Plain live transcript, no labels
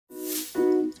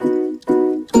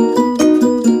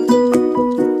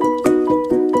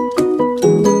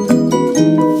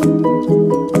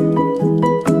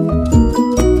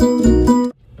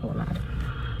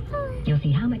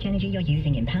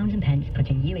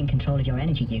in control of your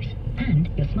energy use. And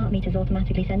your smart meters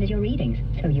automatically send us your readings,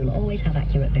 so you'll always have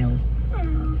accurate bills.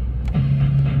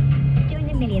 Join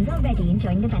the millions already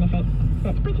enjoying the benefits.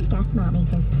 That's British Gas smart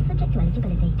meters, subject to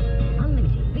eligibility.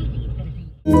 Unlimited BT Infinity.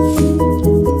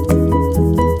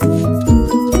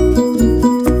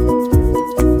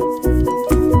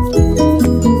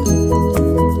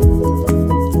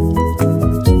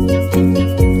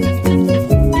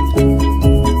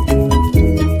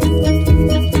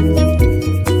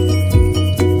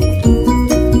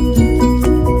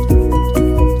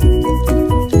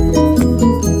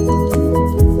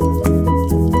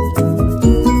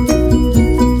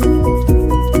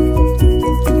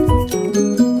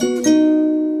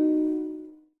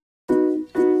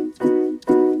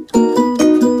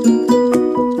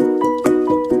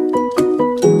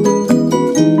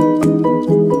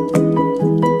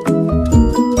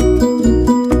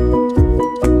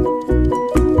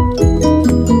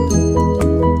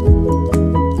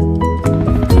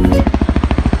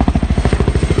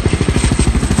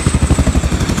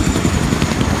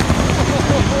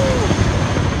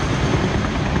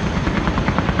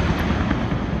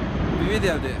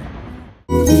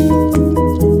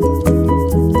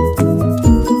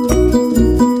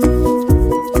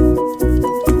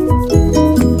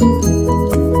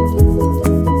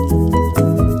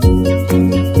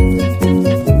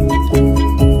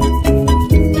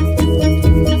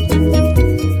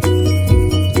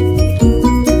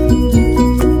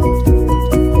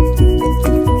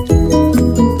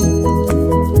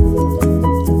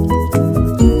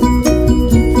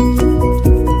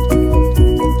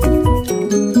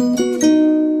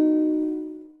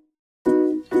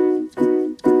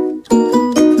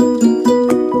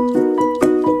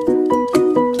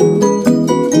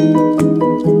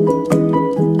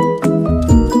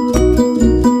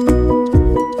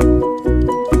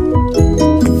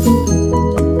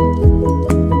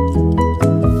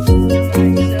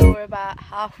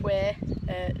 Halfway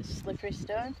slippery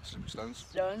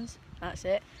stones, that's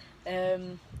it.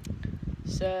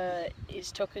 So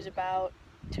it's took us about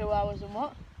 2 hours and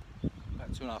what?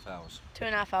 About 2.5 hours.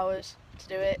 2.5 hours to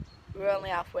do it. We're only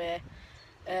halfway,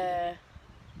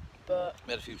 but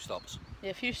we had a few stops.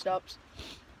 Yeah, a few stops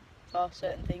for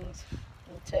certain things,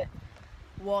 to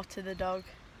water the dog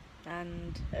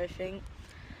and everything.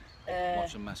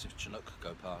 Watch a massive Chinook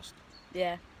go past.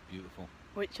 Yeah. Beautiful.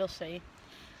 Which you'll see.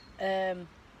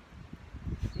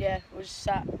 Yeah, we're just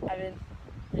sat having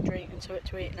a drink and something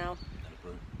to eat now. And a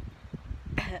brew.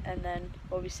 And then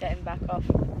we'll be setting back off.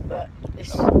 But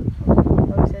this,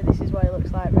 like I said, this is what it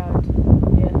looks like round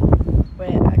here.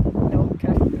 Wait, no,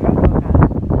 can I figure out what I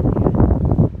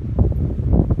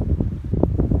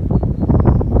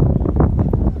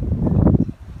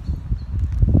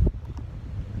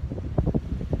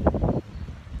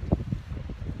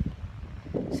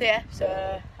So yeah,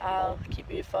 so I'll keep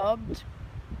you informed.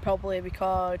 Probably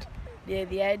record near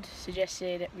the end,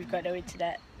 suggesting we've got no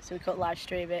internet, so we can't live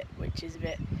stream it, which is a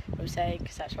bit upsetting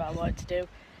because that's what I wanted to do.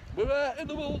 We're out in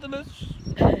the wilderness,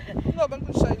 not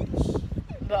making sense.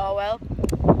 But oh well,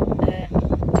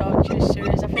 talk to you as soon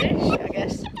as I finish, I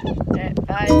guess.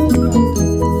 Bye.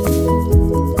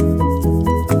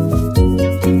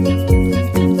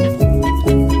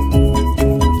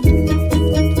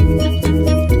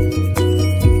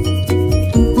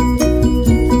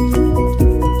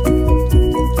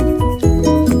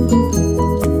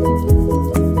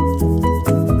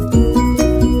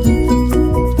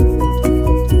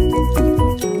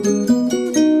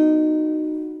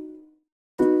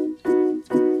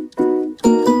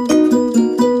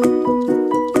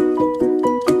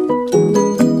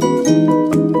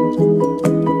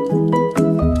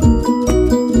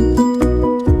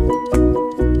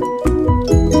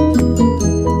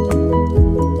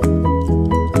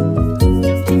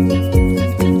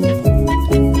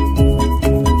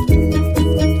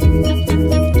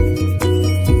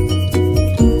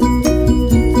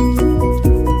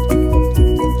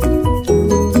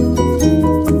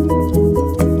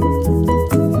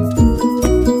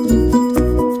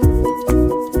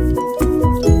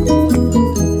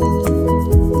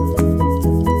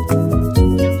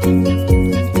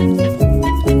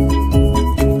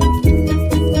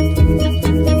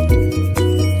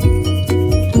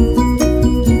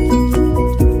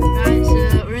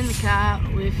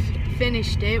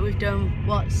 Finished it. We've done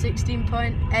what,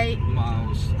 16.8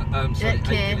 miles, sorry,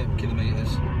 8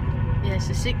 kilometres. Yeah,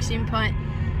 so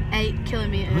 16.8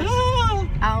 kilometres.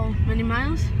 How many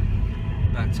miles?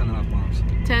 About 10.5 miles.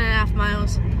 10.5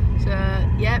 miles. So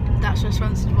yep, that's where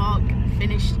Swanson's Walk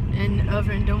finished and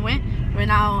over and done with. We're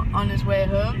now on his way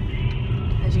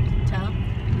home, as you can tell.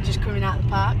 We're just coming out of the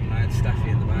park. I had Staffy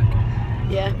in the back.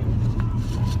 yeah,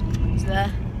 it's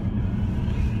there.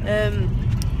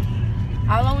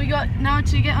 How long we got now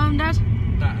to get home, Dad?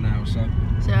 About an hour or so.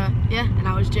 So yeah, an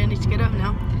hour's journey to get home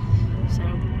now. So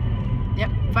yep,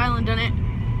 finally done it.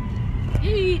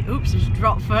 Yee! Oops, it's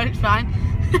dropped first, it's fine.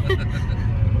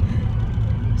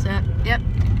 So yep,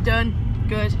 done,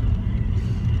 good.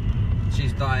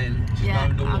 She's dying. She's Yeah,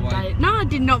 moaned all I'm the way. dying. No, I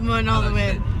did not moan all the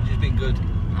way. She's been good.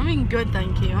 I mean good,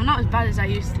 thank you. I'm not as bad as I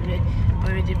used to be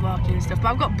when we did walking and stuff, but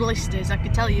I've got blisters, I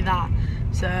can tell you that.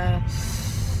 So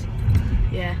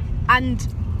yeah. And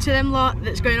to them lot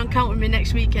that's going on count with me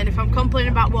next weekend, if I'm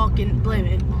complaining about walking, blame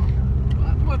him.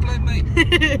 Why blame me?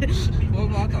 What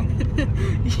have I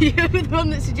done? You were the one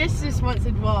that suggested a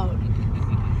sponsored walk.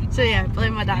 So yeah,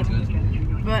 blame my dad.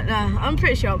 But I'm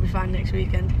pretty sure I'll be fine next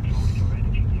weekend.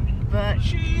 But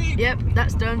yep,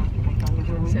 that's done.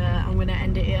 So I'm gonna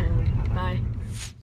end it here. Bye.